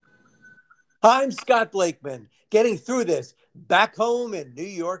I'm Scott Blakeman, getting through this back home in New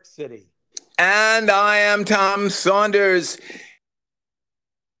York City. And I am Tom Saunders.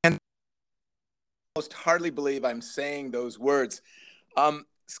 And I almost hardly believe I'm saying those words.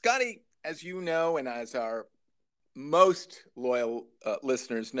 Scotty, as you know, and as our most loyal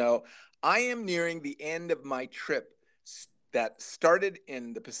listeners know, I am nearing the end of my trip that started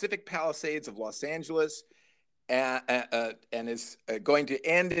in the Pacific Palisades of Los Angeles and is going to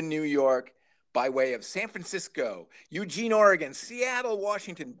end in New York by way of San Francisco, Eugene, Oregon, Seattle,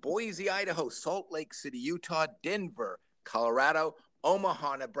 Washington, Boise, Idaho, Salt Lake City, Utah, Denver, Colorado,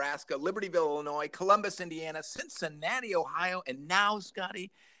 Omaha, Nebraska, Libertyville, Illinois, Columbus, Indiana, Cincinnati, Ohio, and now,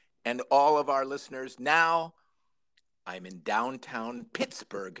 Scotty, and all of our listeners, now I'm in downtown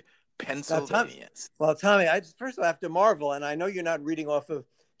Pittsburgh, Pennsylvania. Tommy, I just first of all have to marvel, and I know you're not reading off of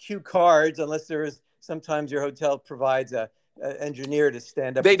cue cards unless there is sometimes your hotel provides a engineer to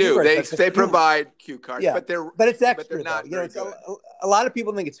stand up. They do. They provide cue cards, yeah, but it's extra. But they're not very good. A lot of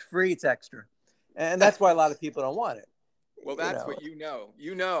people think it's free. It's extra, and that's why a lot of people don't want it. Well, that's what you know.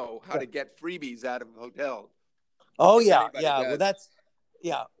 You know how to get freebies out of a hotel. Oh yeah.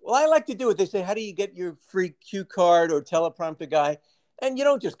 Well, I like to do it. They say, "How do you get your free cue card or teleprompter guy?" And you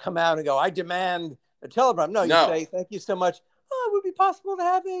don't just come out and go, "I demand a teleprompter." No, you say, "Thank you so much. Oh, it would be possible to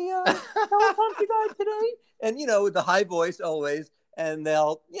have a teleprompter guy today." And, with the high voice always. And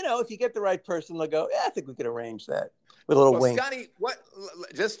they'll, if you get the right person, they'll go, "Yeah, I think we could arrange that," with a little wink. Scotty,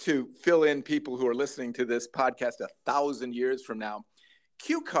 just to fill in people who are listening to this podcast 1,000 years from now,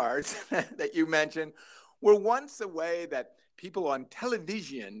 cue cards that you mentioned were once a way that people on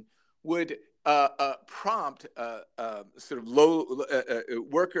television would prompt sort of low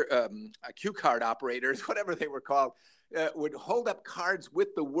worker cue card operators, whatever they were called, would hold up cards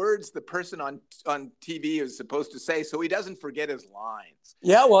with the words the person on TV is supposed to say, so he doesn't forget his lines.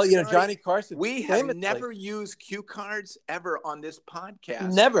 Yeah, well, Johnny Carson. We have never used cue cards ever on this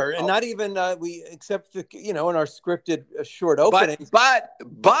podcast. Never, and not even except in our scripted short openings.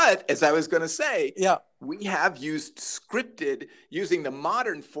 But as I was going to say, yeah, we have used scripted using the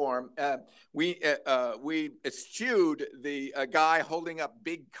modern form. We eschewed the guy holding up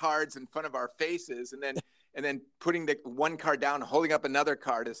big cards in front of our faces, and then putting the one card down, holding up another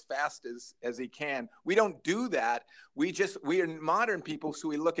card as fast as he can. We don't do that. We are modern people, so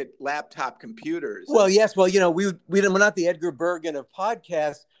we look at laptop computers. Well, yes. Well, we're not the Edgar Bergen of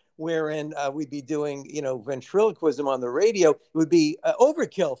podcasts, wherein we'd be doing, ventriloquism on the radio. It would be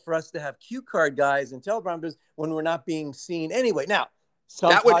overkill for us to have cue card guys and teleprompters when we're not being seen anyway. Now,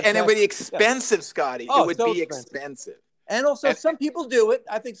 and it would be expensive, yeah. Scotty. Oh, it would be expensive. And also, some people do it.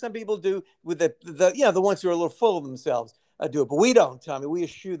 I think some people do with the ones who are a little full of themselves do it. But we don't, Tommy. We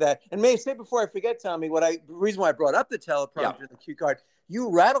eschew that. And may I say before I forget, Tommy, the reason why I brought up the teleprompter and the cue card, you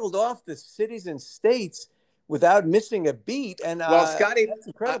rattled off the cities and states without missing a beat. And well, Scotty, that's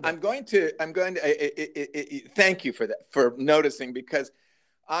incredible. I'm going to thank you for that, for noticing, because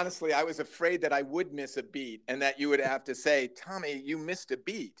honestly, I was afraid that I would miss a beat and that you would have to say, "Tommy, you missed a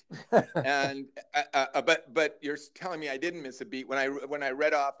beat." And but you're telling me I didn't miss a beat when I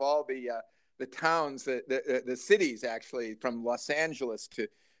read off all the towns, the cities actually, from Los Angeles to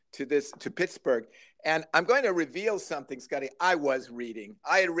Pittsburgh. And I'm going to reveal something, Scotty. I was reading.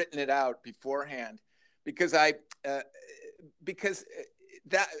 I had written it out beforehand because that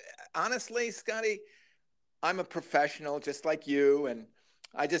honestly, Scotty, I'm a professional just like you, and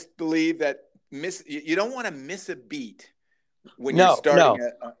I just believe that you don't want to miss a beat when you're starting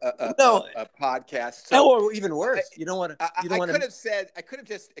a podcast. So, or even worse, you don't want to. I could have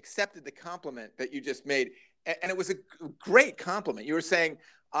just accepted the compliment that you just made, and it was a great compliment. You were saying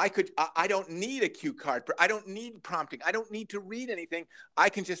I don't need a cue card. I don't need prompting. I don't need to read anything. I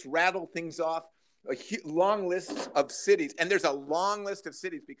can just rattle things off. A long list of cities, and there's a long list of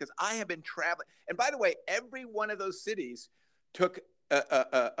cities because I have been traveling. And by the way, every one of those cities took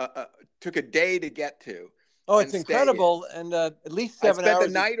a day to get to. Oh, it's incredible. And at least 7 hours. I spent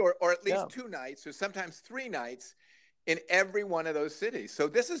the night or at least 2 nights, or sometimes 3 nights in every one of those cities. So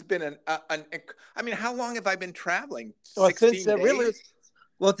this has been I mean, how long have I been traveling? 16 days? Really,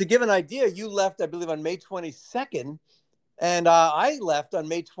 well, to give an idea, you left, I believe, on May 22nd. And I left on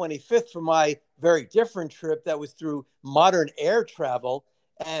May 25th for my very different trip that was through modern air travel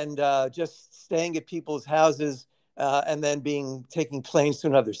and just staying at people's houses and then taking planes to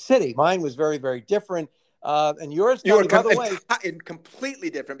another city. Mine was very, very different. And yours, Tony, by the way,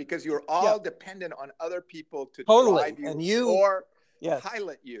 completely different because you're all dependent on other people to totally. drive you or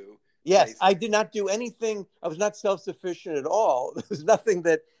pilot you. Yes, basically. I did not do anything. I was not self-sufficient at all. There was nothing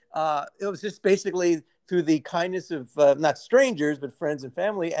that it was just basically through the kindness of not strangers, but friends and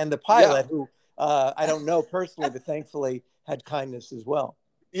family, and the pilot, who I don't know personally, but thankfully had kindness as well.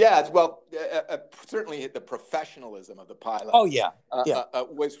 Yeah, well, certainly the professionalism of the pilot. Oh, yeah.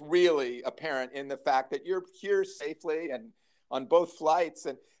 Was really apparent in the fact that you're here safely and on both flights.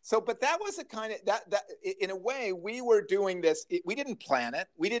 And so, but that was a kind of that in a way, we were doing this. We didn't plan it.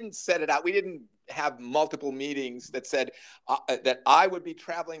 We didn't set it out. We didn't have multiple meetings that said that I would be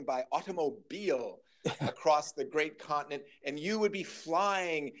traveling by automobile across the great continent, and you would be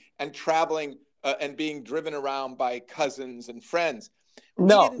flying and traveling and being driven around by cousins and friends.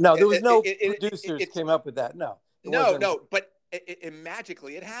 No, there was no producers came up with that. No, but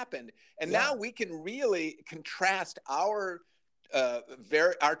magically it happened, and now we can really contrast our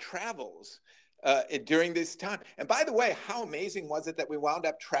travels during this time. And by the way, how amazing was it that we wound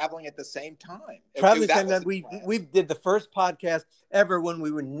up traveling at the same time? We did the first podcast ever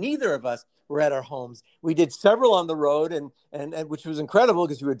when neither of us were at our homes. We did several on the road, and which was incredible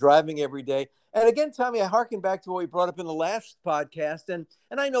because we were driving every day. And again, Tommy, I harken back to what we brought up in the last podcast, and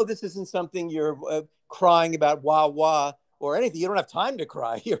I know this isn't something you're crying about, wah or anything. You don't have time to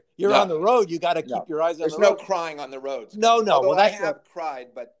cry. You're on the road. You got to keep your eyes on the road. There's no crying on the roads. No. Well, I have cried,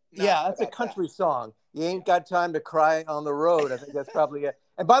 but that's a country song. You ain't got time to cry on the road. I think that's probably it.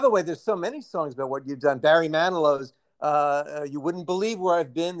 And by the way, there's so many songs about what you've done. Barry Manilow's You Wouldn't Believe Where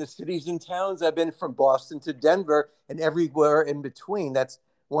I've Been, the cities and towns I've been, from Boston to Denver and everywhere in between. That's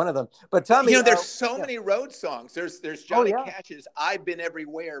one of them. But Tommy, there's so many road songs. There's Johnny Cash's "I've Been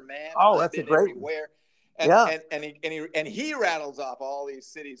Everywhere, Man." That's a great everywhere. And he rattles off all these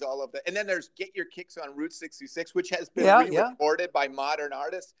cities, all of that. And then there's "Get Your Kicks on Route 66," which has been re-recorded by modern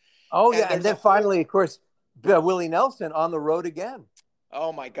artists. And then finally, of course, Willie Nelson, "On the Road Again."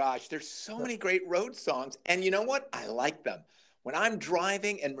 Oh my gosh, there's so many great road songs, and you know what? I like them. When I'm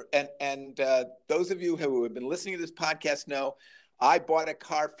driving, and those of you who have been listening to this podcast know, I bought a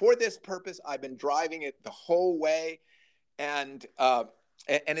car for this purpose. I've been driving it the whole way, and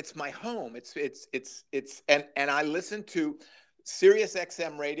it's my home. And I listen to Sirius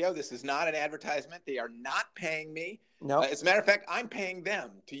XM radio. This is not an advertisement. They are not paying me. No. As a matter of fact, I'm paying them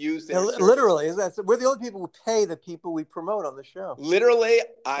to use their service. Literally, we're the only people who pay the people we promote on the show. Literally,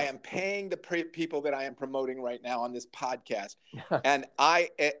 I am paying the people that I am promoting right now on this podcast. And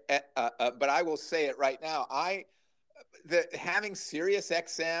but I will say it right now. Having Sirius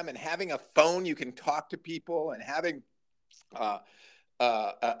XM and having a phone you can talk to people, and having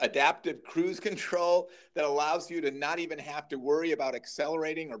adaptive cruise control that allows you to not even have to worry about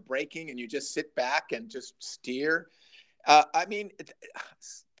accelerating or braking, and you just sit back and just steer. I mean,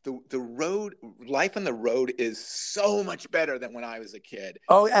 the road life on the road is so much better than when I was a kid.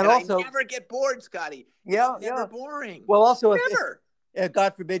 And also, I never get bored, Scotty. It's never boring. Well, also, never. If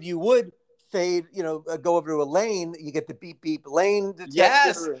God forbid you would fade, go over to a lane, you get the beep beep lane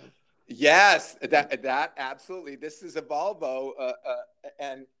detector. Yes, that absolutely. This is a Volvo,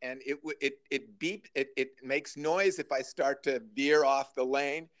 and it beep. It makes noise if I start to veer off the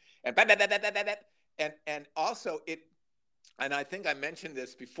lane, and also it. And I think I mentioned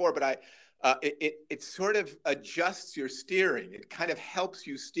this before, but it sort of adjusts your steering. It kind of helps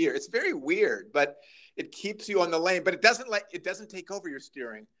you steer. It's very weird, but it keeps you on the lane. But it doesn't take over your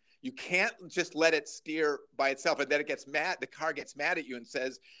steering. You can't just let it steer by itself, and then it gets mad. The car gets mad at you and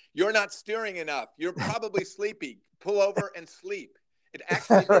says, "You're not steering enough. You're probably sleepy. Pull over and sleep." It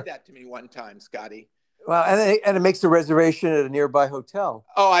actually did that to me one time, Scotty. Well, and it makes a reservation at a nearby hotel.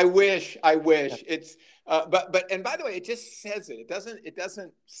 Oh, I wish. It's but and by the way, it just says it. It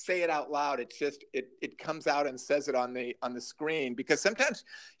doesn't say it out loud. It's just it comes out and says it on the screen, because sometimes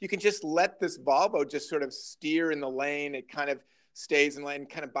you can just let this Volvo just sort of steer in the lane. It kind of stays in lane,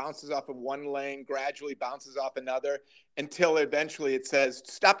 kind of bounces off of one lane, gradually bounces off another, until eventually it says,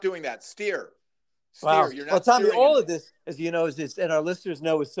 "Stop doing that. Steer." Wow. You're not Tommy, all of this, as you know, and our listeners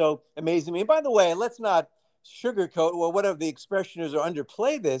know, is so amazing. And by the way, let's not sugarcoat or whatever the expression is or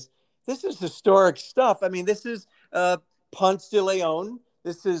underplay this. This is historic stuff. I mean, this is Ponce de Leon.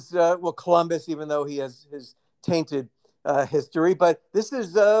 This is, Columbus, even though he has his tainted history. But this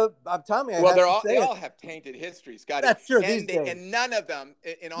is, Tommy, they all have tainted history, Scotty. That's true. And none of them,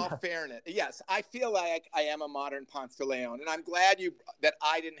 in all fairness, yes, I feel like I am a modern Ponce de Leon. And I'm glad that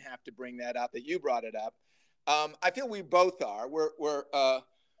I didn't have to bring that up, that you brought it up. I feel we both are.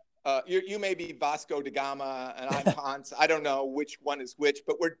 You may be Vasco da Gama and I'm Ponce. I don't know which one is which,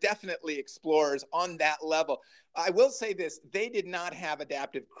 but we're definitely explorers on that level. I will say this: they did not have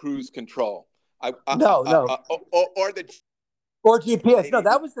adaptive cruise control. No. Or GPS. No,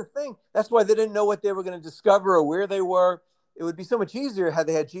 that was the thing. That's why they didn't know what they were going to discover or where they were. it would be so much easier had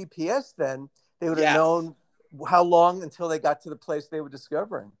they had GPS then. They would have Yes. known how long until they got to the place they were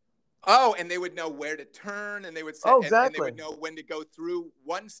discovering. Oh, and they would know where to turn, and they would say, exactly. and they would know when to go through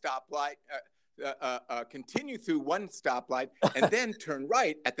one stoplight, continue through one stoplight, and then turn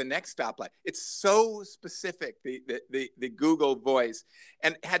right at the next stoplight. It's so specific, the Google voice.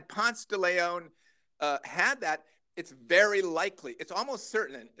 And had Ponce de Leon had that, it's very likely, it's almost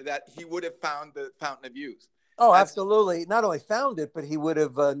certain that he would have found the Fountain of Youth. Oh, absolutely. Not only found it, but he would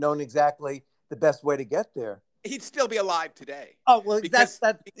have known exactly the best way to get there. He'd still be alive today. Oh, well, that's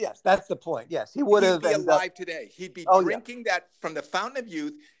the point. Yes, he would have been alive today. He'd be drinking that from the Fountain of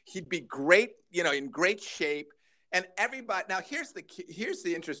Youth. He'd be great, in great shape. And everybody, now here's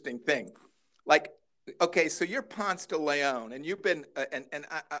the interesting thing. Like, okay, so you're Ponce de Leon, and you've been,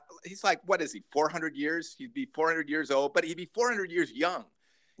 he's like, what is he, 400 years? He'd be 400 years old, but he'd be 400 years young.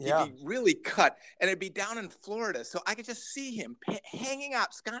 Yeah. He'd be really cut, and it'd be down in Florida. So I could just see him hanging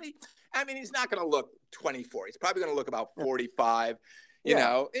out. Scotty, I mean, he's not going to look 24. He's probably going to look about 45, you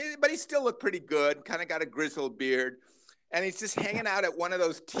know, but he still looked pretty good, kind of got a grizzled beard. And he's just hanging out at one of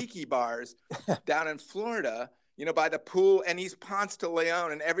those tiki bars down in Florida, by the pool. And he's Ponce de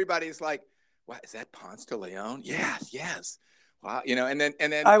Leon, and everybody's like, what, is that Ponce de Leon? Yes. Wow. And then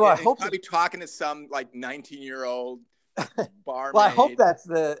he's probably talking to some like 19-year-old barmaid. Well, I hope that's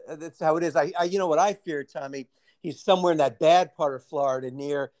how it is. I what I fear, Tommy, he's somewhere in that bad part of Florida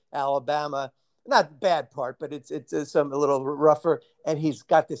near Alabama. Not bad part, but it's a little rougher. And he's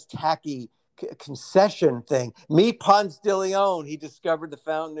got this tacky concession thing. Me, Ponce de Leon, he discovered the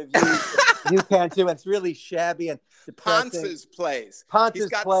Fountain of Youth. You can too. It's really shabby and depressing. Ponce's Place. He's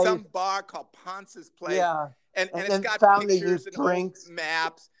got Place. Some bar called Ponce's Place. Yeah. And it's got pictures and drinks,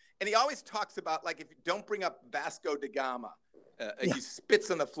 maps. And he always talks about, like, if you don't bring up Vasco da Gama. He spits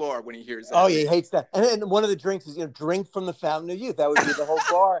on the floor when he hears that. Oh, he hates that. And then one of the drinks is, drink from the Fountain of Youth. That would be the whole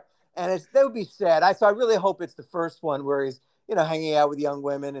bar. And that would be sad. So I really hope it's the first one where he's, hanging out with young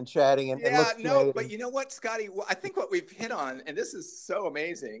women and chatting. And but you know what, Scotty? Well, I think what we've hit on, and this is so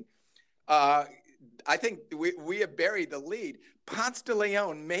amazing, I think we have buried the lead. Ponce de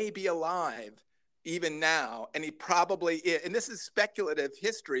Leon may be alive even now, and he probably is. And this is speculative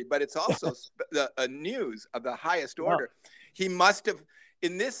history, but it's also news of the highest order. Wow. He must have,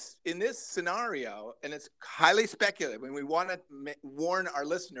 in this scenario, and it's highly speculative, and we want to warn our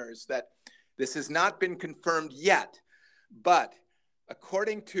listeners that this has not been confirmed yet, but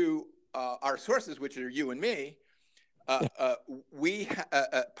according to our sources, which are you and me,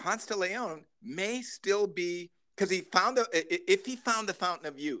 Ponce de Leon may still be, because if he found the Fountain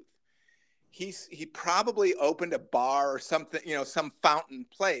of Youth, he probably opened a bar or something, some fountain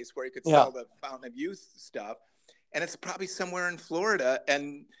place where he could sell the Fountain of Youth stuff. And it's probably somewhere in Florida,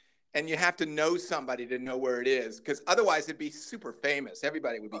 and you have to know somebody to know where it is, because otherwise it'd be super famous.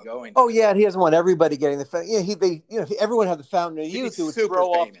 Everybody would be going. Oh yeah, and he doesn't want everybody getting the fountain. If everyone had the Fountain of Youth, it would throw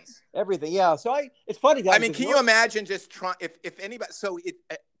off everything. Yeah, so it's funny. I mean, can you imagine just trying? If anybody, so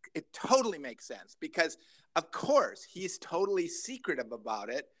it totally makes sense, because of course he's totally secretive about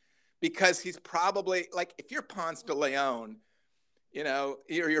it, because he's probably, like, if you're Ponce de Leon,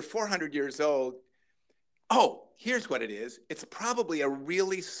 you're 400 years old. Oh, here's what it is. It's probably a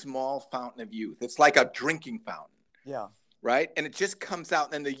really small Fountain of Youth. It's like a drinking fountain. Yeah. Right? And it just comes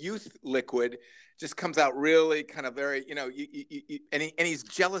out, and the youth liquid just comes out really kind of very, and he's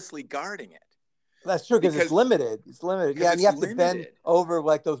jealously guarding it. That's true, because it's limited. It's limited. Yeah, and you have to bend over,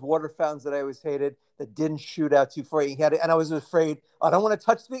 like those water fountains that I always hated that didn't shoot out too far. And I was afraid, I don't want to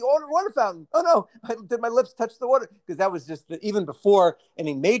touch the water fountain. Oh no, did my lips touch the water? Because that was just even before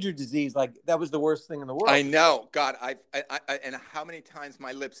any major disease, like that was the worst thing in the world. I know, God, I and how many times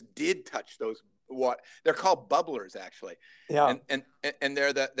my lips did touch those water. They're called bubblers, actually. Yeah. And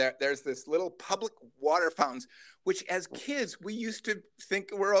there's this little public water fountains, which as kids we used to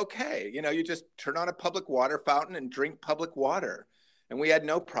think were okay. You just turn on a public water fountain and drink public water. And we had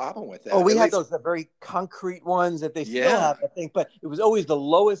no problem with that. Oh, we had those very concrete ones that they still have, I think. But it was always the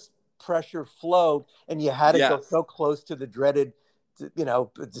lowest pressure flow, and you had to go so close to the dreaded,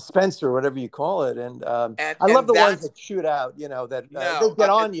 dispenser or whatever you call it. And I love the ones that shoot out, that they get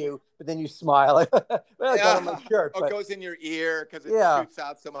on you, but then you smile. Well, I got on my shirt. It goes in your ear because it shoots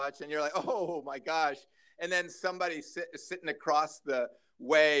out so much, and you're like, oh my gosh. And then somebody sitting across the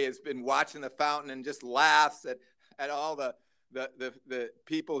way has been watching the fountain and just laughs at all the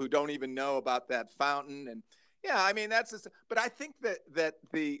people who don't even know about that fountain. And I mean, that's just, but I think that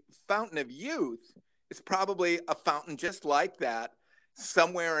the Fountain of Youth is probably a fountain just like that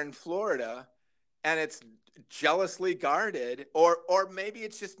somewhere in Florida. and it's jealously guarded, or maybe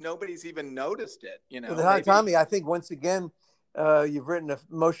it's just nobody's even noticed it. Well, Tommy, I think once again, you've written a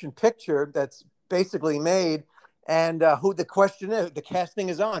motion picture that's basically made, and who the question is, the casting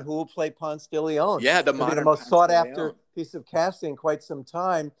is on. Who will play Ponce de Leon? Yeah, It'll be the most sought after piece of casting in quite some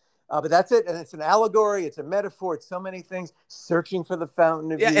time. But that's it, and it's an allegory, it's a metaphor, it's so many things. Searching for the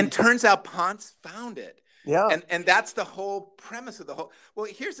fountain of youth. Yeah, and turns out Ponce found it. Yeah, and that's the whole premise of the whole. Well,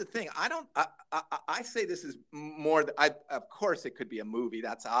 here's the thing. I say this is more. Of course, it could be a movie.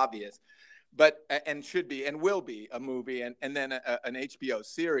 That's obvious, but and should be and will be a movie, and then an HBO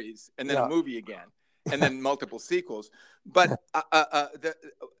series, and then a movie again, and then multiple sequels. But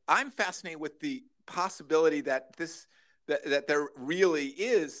I'm fascinated with the possibility that that there really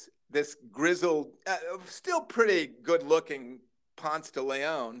is this grizzled, still pretty good-looking Ponce de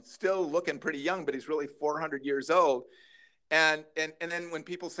Leon, still looking pretty young, but he's really 400 years old. And then when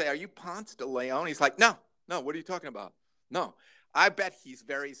people say, "Are you Ponce de Leon?" He's like, "No, what are you talking about? No." I bet he's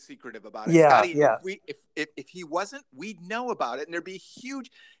very secretive about it. Yeah, Scotty, yeah. If he wasn't, we'd know about it, and there'd be huge,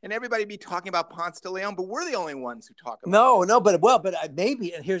 and everybody'd be talking about Ponce de Leon, but we're the only ones who talk about it. No, but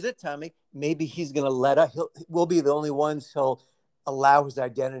maybe, and here's it, Tommy, maybe he's going to we'll be the only ones he'll allow his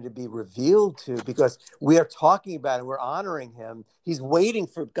identity to be revealed to, because we are talking about him, we're honoring him. He's waiting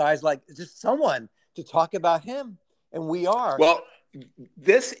for guys like just someone to talk about him, and we are. Well,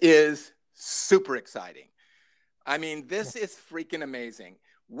 this is super exciting. I mean, this is freaking amazing.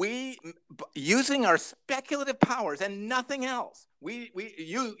 We, using our speculative powers and nothing else.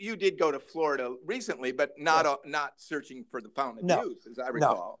 You did go to Florida recently, but not searching for the fountain of youth, as I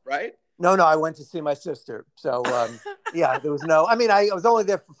recall, right? No, I went to see my sister. So, yeah, there was no. I mean, I was only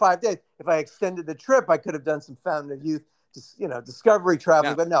there for 5 days. If I extended the trip, I could have done some fountain of youth, discovery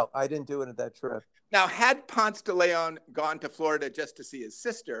traveling. But no, I didn't do it at that trip. Now, had Ponce de Leon gone to Florida just to see his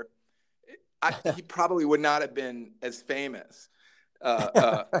sister, he probably would not have been as famous.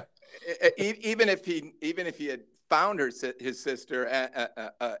 Even if he had found his sister,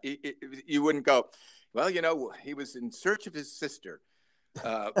 you wouldn't go, well, he was in search of his sister,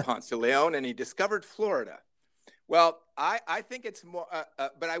 Ponce de Leon, and he discovered Florida. Well, I think it's more,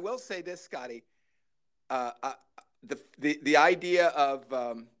 but I will say this, Scotty, the idea of,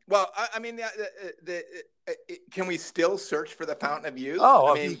 can we still search for the fountain of youth? Oh,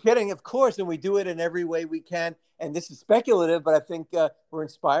 are you kidding? Of course, and we do it in every way we can. And this is speculative, but I think we're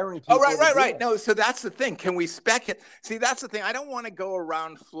inspiring people. Oh, right. No, so that's the thing. Can we speculate? See, that's the thing. I don't want to go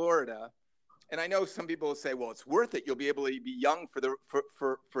around Florida, and I know some people will say, "Well, it's worth it. You'll be able to be young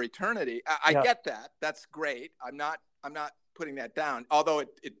for eternity." I get that. That's great. I'm not putting that down. Although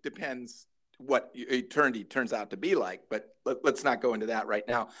it depends what eternity turns out to be like. But let's not go into that right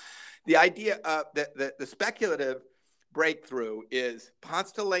now. The idea of the speculative breakthrough is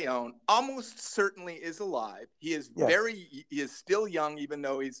Ponce de Leon almost certainly is alive. He is he is still young, even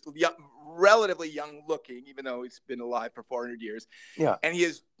though he's relatively young looking, even though he's been alive for 400 years. Yeah. And he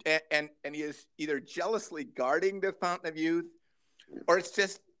is either jealously guarding the fountain of youth, or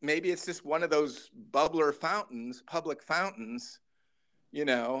maybe it's just one of those bubbler fountains, public fountains.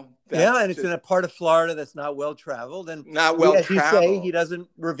 And it's in a part of Florida that's not well traveled, and not well traveled. You say, he doesn't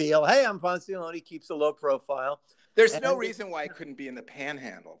reveal, "Hey, I'm Ponce de Leon." He keeps a low profile. There's no reason why it couldn't be in the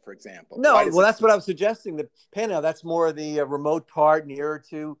Panhandle, for example. No, that's what I was suggesting. The Panhandle, that's more the remote part nearer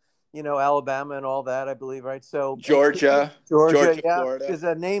to, Alabama and all that, I believe, right? So Georgia, Florida. There's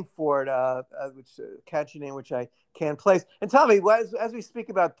a name for it, which catchy name, which I can't place. And Tommy, as we speak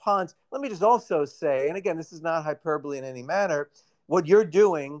about Ponce, let me just also say, and again, this is not hyperbole in any manner, what you're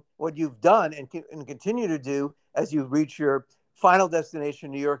doing, what you've done, and continue to do as you reach your final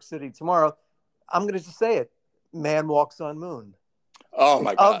destination, New York City, tomorrow. I'm going to just say it. Man Walks on Moon. Oh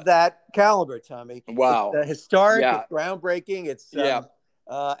my God! Of that caliber, Tommy. Wow! It's historic. It's groundbreaking. It's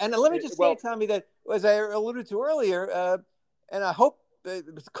and let me just say, Tommy, that as I alluded to earlier, and I hope,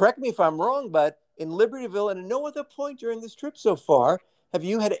 correct me if I'm wrong, but in Libertyville and at no other point during this trip so far have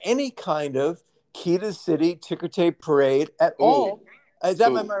you had any kind of Key to the City ticker tape parade at all.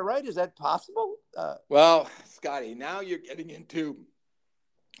 Am I right? Is that possible? Well, Scotty, now you're getting into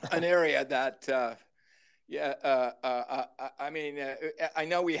an area that, I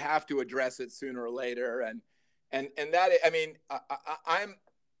know we have to address it sooner or later, and that, I mean, I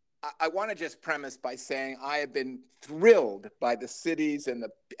want to just premise by saying I have been thrilled by the cities and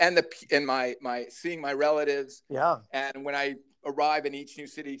my seeing my relatives. Yeah. And when I arrive in each new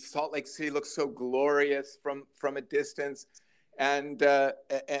city, Salt Lake City looks so glorious from a distance, and so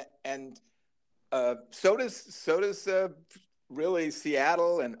does really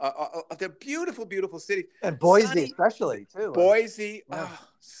Seattle, and they're beautiful cities. And Boise, sunny, especially too. Boise,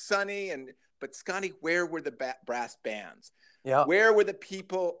 sunny and But Scotty, where were the brass bands? Yeah. Where were the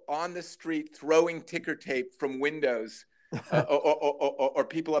people on the street throwing ticker tape from windows, or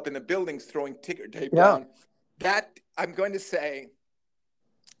people up in the buildings throwing ticker tape down? That, I'm going to say,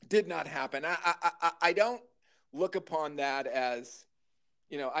 did not happen. I don't look upon that as,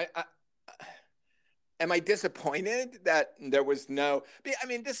 am I disappointed that there was no? I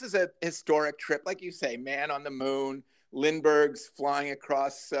mean, this is a historic trip, like you say. Man on the moon, Lindbergh's flying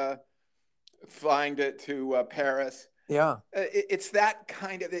across, flying to Paris. Yeah, it's that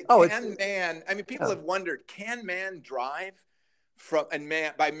kind of. Man? I mean, people have wondered: can man drive?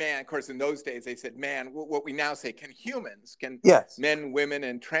 By man, of course, in those days they said man. What we now say, can humans? Can men, women,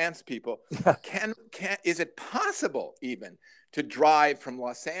 and trans people? Can is it possible even to drive from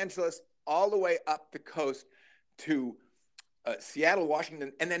Los Angeles all the way up the coast to Seattle,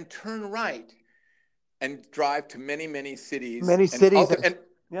 Washington, and then turn right and drive to many cities. And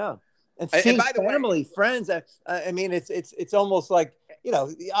see family, friends. I mean, it's almost like,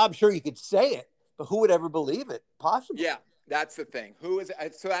 I'm sure you could say it, but who would ever believe it? Possible. Yeah, that's the thing.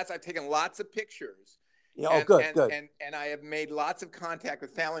 I've taken lots of pictures. Good. And I have made lots of contact with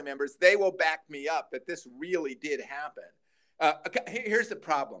family members. They will back me up that this really did happen. Here's the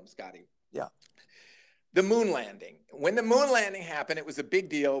problem, Scotty. Yeah. The moon landing. When the moon landing happened, it was a big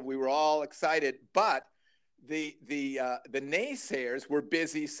deal. We were all excited, but the naysayers were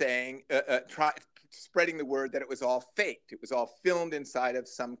busy saying, spreading the word that it was all faked. It was all filmed inside of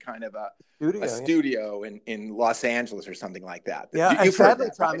some kind of a studio in Los Angeles or something like that. Yeah, and sadly,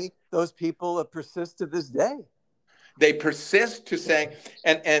 Tommy, those people persist to this day. They persist to saying,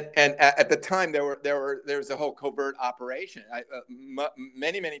 and at the time there was a whole covert operation.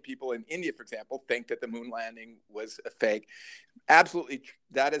 Many people in India, for example, think that the moon landing was a fake. Absolutely,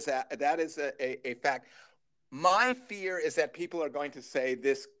 that is a fact. My fear is that people are going to say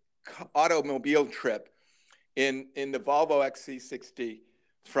this automobile trip in the Volvo XC60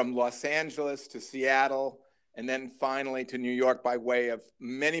 from Los Angeles to Seattle, and then finally to New York by way of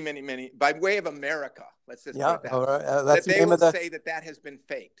by way of America. Let's just put that. That they will say that has been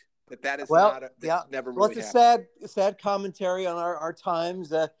faked. That is never really happened. Well, it's a sad commentary on our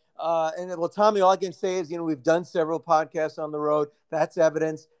times. And Tommy, all I can say is, we've done several podcasts on the road. That's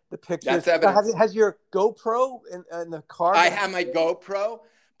evidence. The pictures. That's evidence. Has your GoPro in the car? I have my GoPro.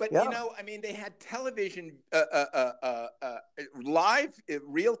 But, I mean, they had television, live,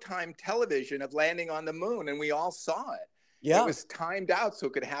 real-time television of landing on the moon, and we all saw it. Yeah. It was timed out so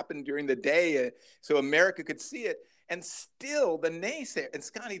it could happen during the day, so America could see it. And still, the naysayers, and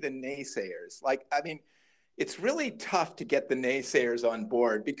Scotty, the naysayers, it's really tough to get the naysayers on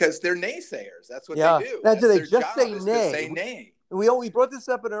board because they're naysayers. That's what they do. Now, do they just say nay? We brought this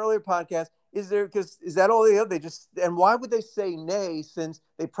up in an earlier podcast. Is that all they have? And why would they say nay, since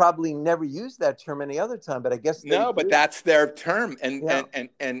they probably never used that term any other time? But I guess but that's their term, and that's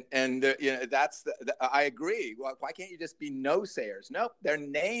I agree. Well, why can't you just be no sayers? Nope, they're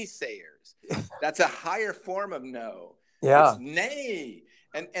naysayers. That's a higher form of no. Yeah, it's nay,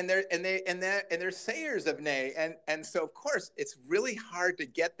 and they're sayers of nay, and so of course it's really hard to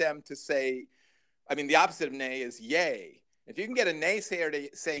get them to say. I mean, the opposite of nay is yay. If you can get a naysayer to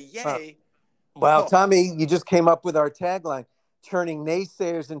say yay. Well, Tommy, you just came up with our tagline, turning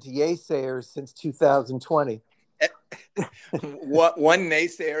naysayers into yay-sayers since 2020. One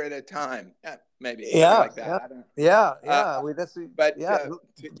naysayer at a time. Maybe. Yeah. Like that.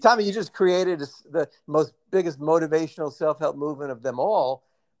 Tommy, you just created the biggest motivational self-help movement of them all.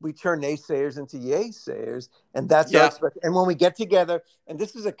 We turn naysayers into yay-sayers, and that's our expectation. And when we get together, and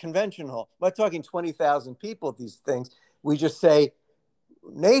this is a convention hall, we're not talking 20,000 people at these things. We just say,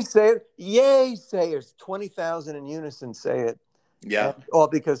 naysayers, yay sayers, 20,000 in unison say it. Yeah. And all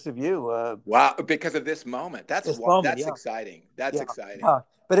because of you. Wow. Because of this moment. That's exciting. That's exciting.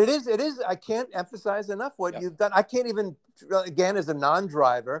 But it is, I can't emphasize enough what you've done. I can't even, again, as a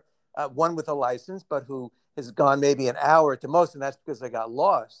non-driver, one with a license, but who has gone maybe an hour at the most, and that's because I got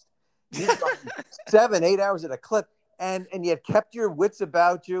lost. You've gone 7-8 hours at a clip. And yet kept your wits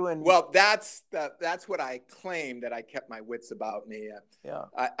about you. And well, that's what I claim, that I kept my wits about me.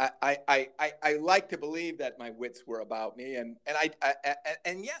 I like to believe that my wits were about me, and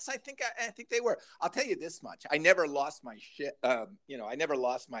yes, I think they were. I'll tell you this much: I never lost my shit. I never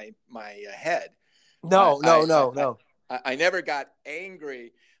lost my head. No. I never got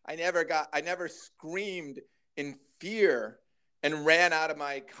angry. I never screamed in fear and ran out of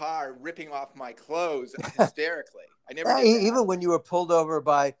my car, ripping off my clothes hysterically. I never did that. Even when you were pulled over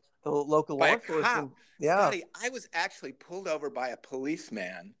by the local law enforcement. Scotty, I was actually pulled over by a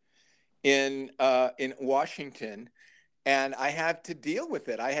policeman in Washington, and I had to deal with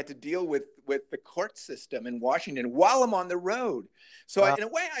it. I had to deal with the court system in Washington while I'm on the road. So Wow. in a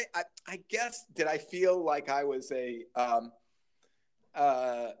way, I guess, did I feel like I was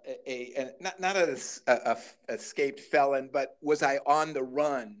not an escaped felon, but was I on the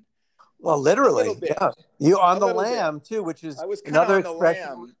run? Well, A little literally, bit, yeah. You on a the little bit. lam too, which is I was kind of another on the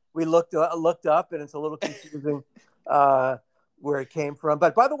expression lam. we looked up, and it's a little confusing where it came from.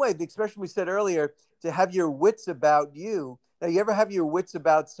 But by the way, the expression we said earlier, to have your wits about you. Now, you ever have your wits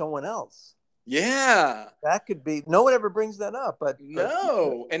about someone else? Yeah. That could be. No one ever brings that up, but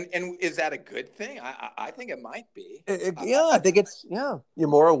No. And is that a good thing? I think it might be. Yeah, I think it's You're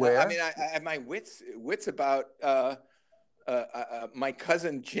more aware. I mean, I have my wits about my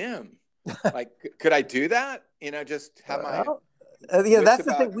cousin Jim. Like, could I do that? Just have my yeah, that's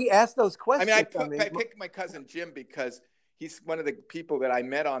the about, thing. We asked those questions. I picked my cousin Jim because he's one of the people that I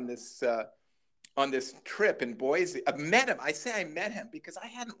met on this trip in Boise. I've met him. I say I met him because I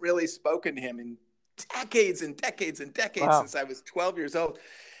hadn't really spoken to him in decades and decades and decades since I was 12 years old.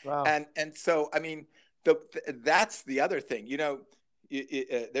 Wow. And so, I mean, that's the other thing.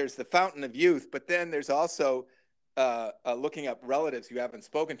 There's the fountain of youth, but then there's also looking up relatives you haven't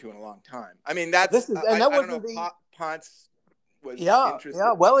spoken to in a long time. I mean, I don't know if Ponce was interested.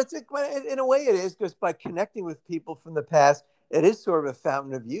 Yeah. Well, in a way it is, because by connecting with people from the past, it is sort of a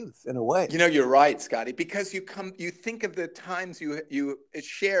fountain of youth in a way. You're right, Scotty, because you think of the times you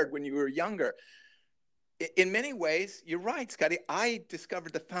shared when you were younger. In many ways, you're right, Scotty. I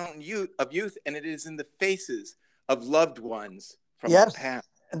discovered the fountain of youth, and it is in the faces of loved ones from the past.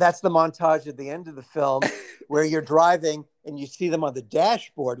 And that's the montage at the end of the film where you're driving and you see them on the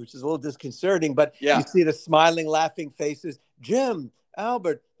dashboard, which is a little disconcerting, but you see the smiling, laughing faces. Jim,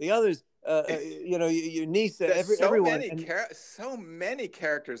 Albert, the others, your niece, everyone. So many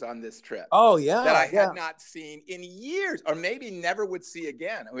characters on this trip. Oh, yeah. That I had not seen in years, or maybe never would see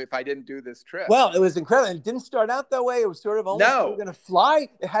again if I didn't do this trip. Well, it was incredible. And it didn't start out that way. It was sort of almost going to fly.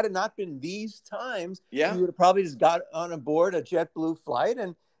 Had it not been these times, you would have probably just got on board a JetBlue flight,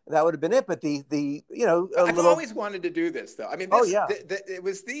 and that would have been it. But I've always wanted to do this, though. I mean, it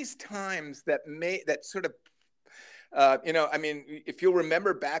was these times that sort of, I mean, if you'll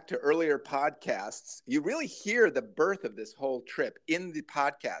remember back to earlier podcasts, you really hear the birth of this whole trip in the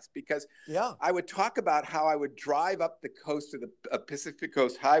podcast, because I would talk about how I would drive up the coast of the Pacific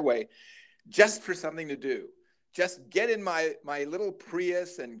Coast Highway just for something to do. Just get in my little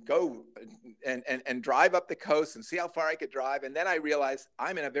Prius and go and drive up the coast and see how far I could drive. And then I realized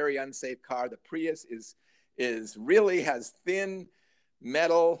I'm in a very unsafe car. The Prius is really has thin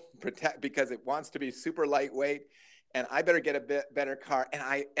metal because it wants to be super lightweight. And I better get a bit better car.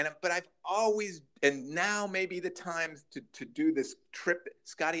 But I've always, and now may be the time to do this trip.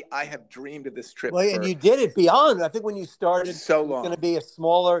 Scotty, I have dreamed of this trip. Well, and you did it beyond. I think when you started, so long. It was going to be a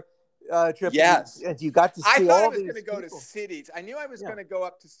smaller trip. Yes. And you got to see I thought all I was going to go to cities. I knew I was going to go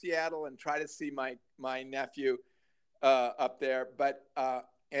up to Seattle and try to see my nephew up there. But,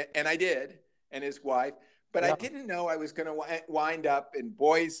 and I did, and his wife. But I didn't know I was going to wind up in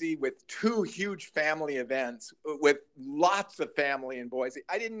Boise with 2 huge family events, with lots of family in Boise.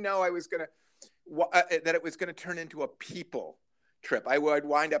 I didn't know I was going to that it was going to turn into a people trip. I would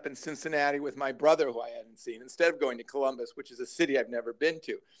wind up in Cincinnati with my brother, who I hadn't seen, instead of going to Columbus, which is a city I've never been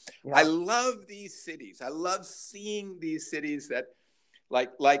to. Yeah. I love these cities. I love seeing these cities that,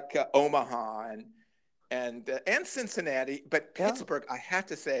 like Omaha and Cincinnati, but Pittsburgh, I have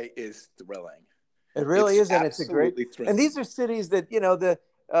to say, is thrilling. It really is, and it's a great. Thrilling. And these are cities that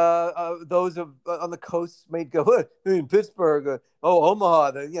those on the coast may go in Pittsburgh,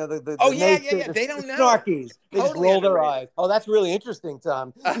 Omaha. They don't know. Snarkies. They just roll their eyes. Oh, that's really interesting,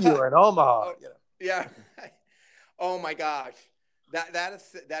 Tom. You were in Omaha. Yeah. Oh my gosh,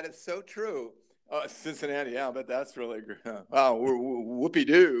 that is so true. Cincinnati, but that's really good. Oh,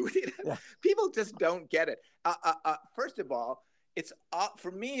 whoopee-doo. People just don't get it. First of all, it's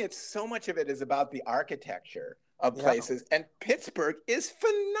for me, it's so much of it is about the architecture of places, and Pittsburgh is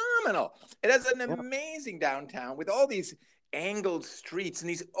phenomenal. It has an amazing downtown with all these angled streets and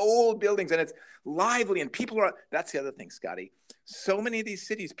these old buildings, and it's lively, and people are. That's the other thing, Scotty. So many of these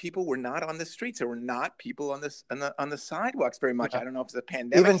cities, people were not on the streets. There were not people on the sidewalks very much. I don't know if it's a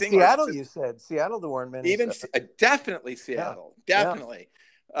pandemic. Even thing Seattle, you said Seattle, there weren't many. Even definitely Seattle, definitely.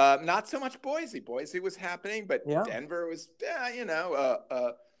 Not so much Boise. Boise was happening, but Denver was,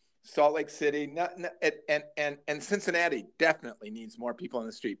 Salt Lake City, and Cincinnati definitely needs more people on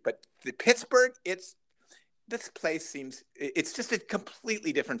the street. But the Pittsburgh, this place seems, it's just a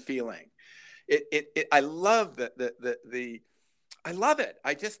completely different feeling. I love the I love it.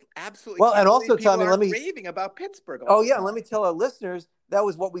 I just absolutely well, can't and also, believe people Tommy, are raving about Pittsburgh. Oh yeah, let me tell our listeners that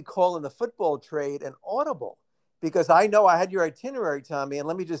was what we call in the football trade an audible, because I know I had your itinerary, Tommy, and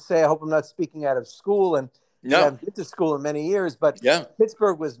let me just say, I hope I'm not speaking out of school, and you No. haven't been to school in many years, but Yeah.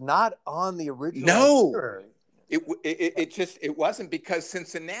 Pittsburgh was not on the original itinerary. It wasn't, because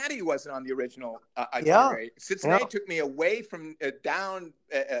Cincinnati wasn't on the original itinerary. Yeah. Cincinnati took me away from it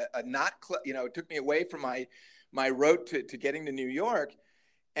took me away from my road to getting to New York.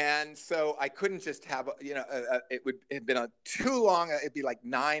 And so I couldn't just have, it would have been too long. It'd be like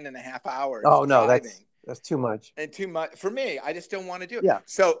 9.5 hours. Oh no, driving. that's too much. And too much for me. I just don't want to do it. Yeah.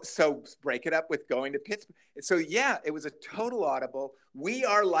 So break it up with going to Pittsburgh. So yeah, it was a total audible. We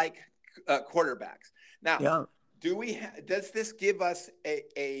are like quarterbacks. Now, yeah. Does this give us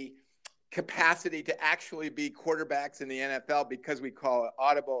a capacity to actually be quarterbacks in the NFL because we call it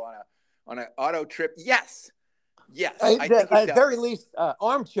audible on an auto trip? Yes. Yes, I think it at does. very least,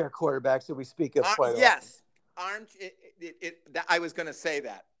 armchair quarterbacks that we speak of quite yes. Often. I was going to say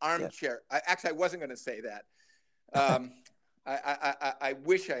that armchair. Yeah. I wasn't going to say that. I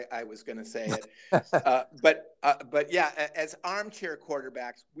wish I was going to say it. But yeah, as armchair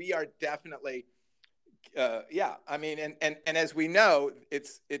quarterbacks, we are definitely. I mean, and as we know,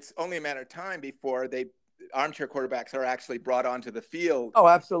 it's only a matter of time before armchair quarterbacks are actually brought onto the field. Oh,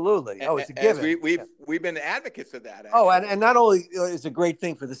 absolutely. It's a given. We've been advocates of that. Actually. Oh, and not only is it a great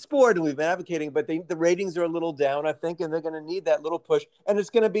thing for the sport, and we've been advocating, but the ratings are a little down, I think, and they're going to need that little push. And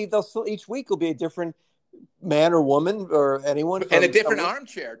it's going to be each week will be a different man or woman or anyone, and a different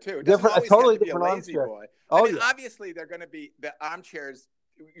armchair too. A totally different armchair. Boy. Oh, yeah. Obviously, they're going to be the armchairs.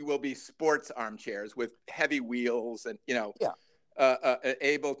 Will be sports armchairs with heavy wheels and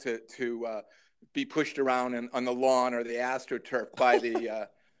able to be pushed around on the lawn or the AstroTurf by the.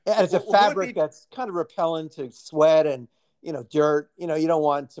 And it's a fabric that's kind of repellent to sweat and dirt. You don't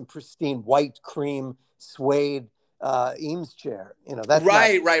want some pristine white cream suede Eames chair. That's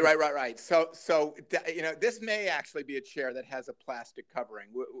right. So this may actually be a chair that has a plastic covering.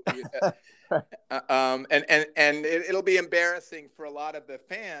 And it'll be embarrassing for a lot of the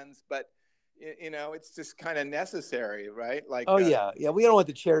fans, but it's just kind of necessary, right? Like, yeah. We don't want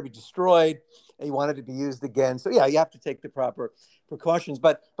the chair to be destroyed, and you want it to be used again. So yeah, you have to take the proper precautions.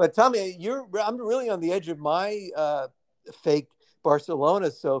 But Tommy, I'm really on the edge of my fake Barcelona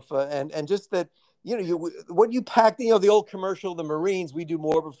sofa, and just that. What you packed, the old commercial, the Marines, we do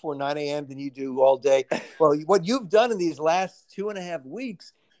more before 9 a.m. than you do all day. Well, what you've done in these last 2.5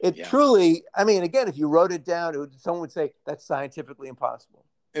 weeks, truly, I mean, again, if you wrote it down, someone would say that's scientifically impossible.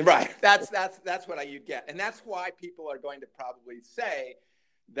 Right. That's what you get. And that's why people are going to probably say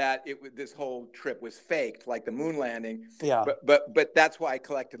that this whole trip was faked, like the moon landing. Yeah. But that's why I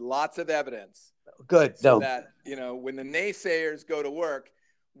collected lots of evidence. Good. So that, when the naysayers go to work,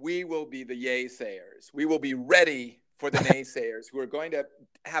 we will be the yay-sayers. We will be ready for the naysayers who are going to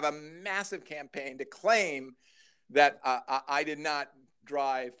have a massive campaign to claim that I did not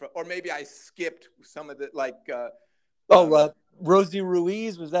drive, or maybe I skipped some of the, like... Rosie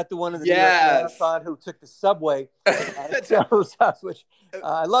Ruiz, was that the one in the marathon who took the subway? Which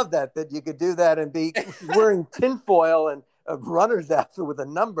I love that you could do that and be wearing tinfoil and a runner's outfit with a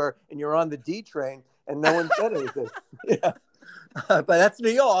number, and you're on the D train, and no one said anything. Yeah. But that's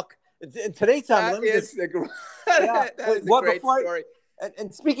New York. And today's time. That is a great story.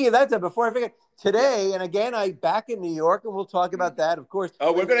 And speaking of that, before I forget, today, and again, I back in New York, and we'll talk about that, of course.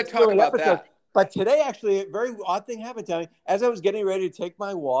 Oh, we're going to talk about that. But today, actually, a very odd thing happened to me. As I was getting ready to take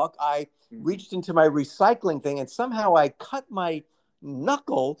my walk, I reached into my recycling thing, and somehow I cut my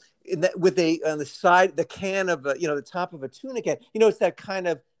knuckle on the side, the can of the top of a tuna can. It's that kind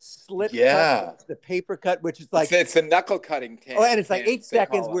of slit cut, the paper cut, which is like it's a knuckle cutting can. Oh, and it's like 8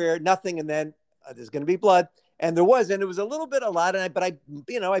 seconds where nothing, and then there's going to be blood, and there was, and it was a little bit a lot, but I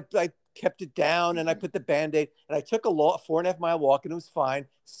kept it down, and I put the Band-Aid, and I took a 4.5 mile walk, and it was fine.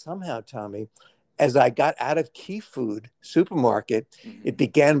 Somehow, Tommy, as I got out of Key Food supermarket, it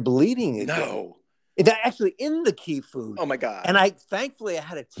began bleeding again. No. It's actually in the Key Food. Oh my God. And thankfully I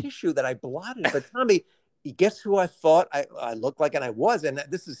had a tissue that I blotted. But Tommy, guess who I thought I looked like? And I was, and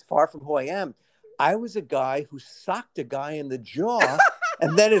this is far from who I am. I was a guy who socked a guy in the jaw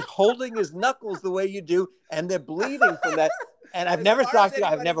and then is holding his knuckles the way you do, and they're bleeding from that. And I've never socked a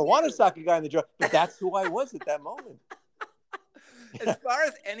guy. I've never wanted to sock a guy in the jaw, but that's who I was at that moment. As far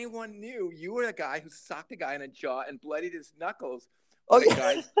as anyone knew, you were a guy who socked a guy in the jaw and bloodied his knuckles.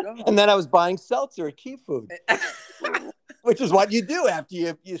 And then I was buying seltzer at Key Food, which is what you do after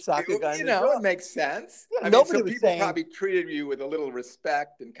you sock a guy in the jaw. It makes sense. Yeah, nobody was people saying, probably treated you with a little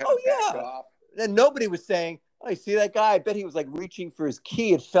respect and kind of backed off. And nobody was saying, I see that guy. I bet he was like reaching for his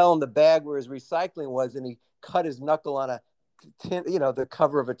key. It fell in the bag where his recycling was, and he cut his knuckle on the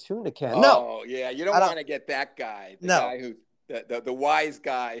cover of a tuna can. No. Oh yeah, you don't want to get that guy. The guy who the wise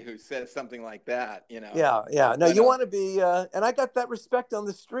guy who says something like that. Yeah. No, you want to be. And I got that respect on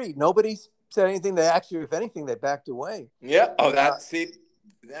the street. Nobody said anything. They actually, if anything, they backed away. Yeah. Oh, that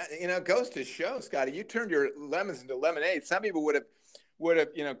goes to show, Scotty. You turned your lemons into lemonade. Some people would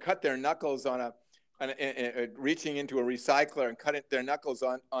have cut their knuckles on reaching into a recycler and cut their knuckles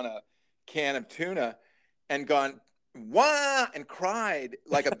on a can of tuna and gone wah and cried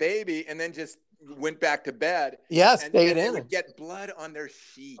like a baby and then just went back to bed. Yes, and they would get blood on their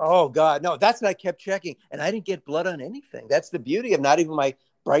sheet. Oh God, no! That's what I kept checking, and I didn't get blood on anything. That's the beauty of not even my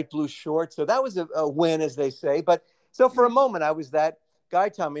bright blue shorts. So that was a win, as they say. But so for a moment, I was that guy,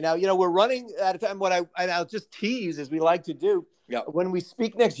 Tommy. Now we're running out of time. I'll just tease, as we like to do. Yeah. When we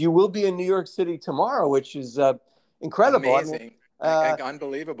speak next, you will be in New York City tomorrow, which is incredible. Amazing.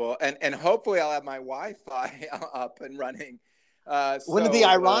 Unbelievable. And hopefully I'll have my Wi-Fi up and running. Wouldn't it be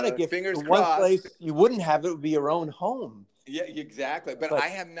ironic if fingers one crossed, place you wouldn't have it would be your own home? Yeah, exactly. But I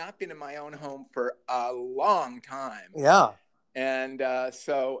have not been in my own home for a long time. Yeah. And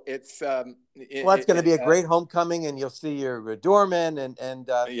so it's it's going to be a great homecoming, and you'll see your doorman, and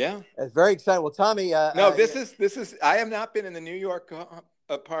it's very exciting. Well, Tommy, this is I have not been in the New York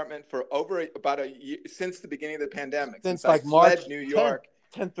apartment for about a year, since the beginning of the pandemic. Since like March New York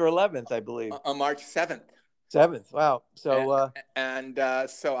 10th or 11th, I believe. On March 7th. 7th. Wow. So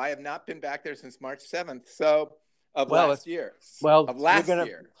so I have not been back there since March 7th. So last year.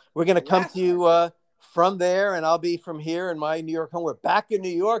 We're gonna come to you from there, and I'll be from here in my New York home. We're back in New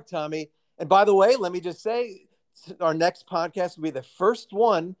York, Tommy. And by the way, let me just say, our next podcast will be the first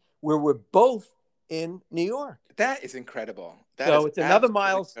one where we're both in New York. That is incredible. It's another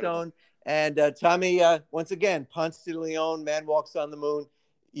milestone. Incredible. And Tommy, once again, Ponce de Leon, Man Walks on the Moon.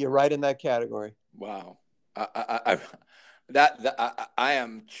 You're right in that category. Wow. I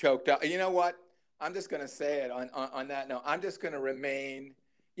am choked up. You know what? I'm just going to say it on that note. I'm just going to remain.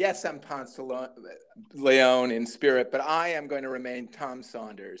 Yes, I'm Ponce de Leon in spirit, but I am going to remain Tom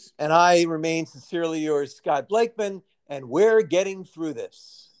Saunders. And I remain sincerely yours, Scott Blakeman, and we're getting through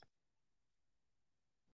this.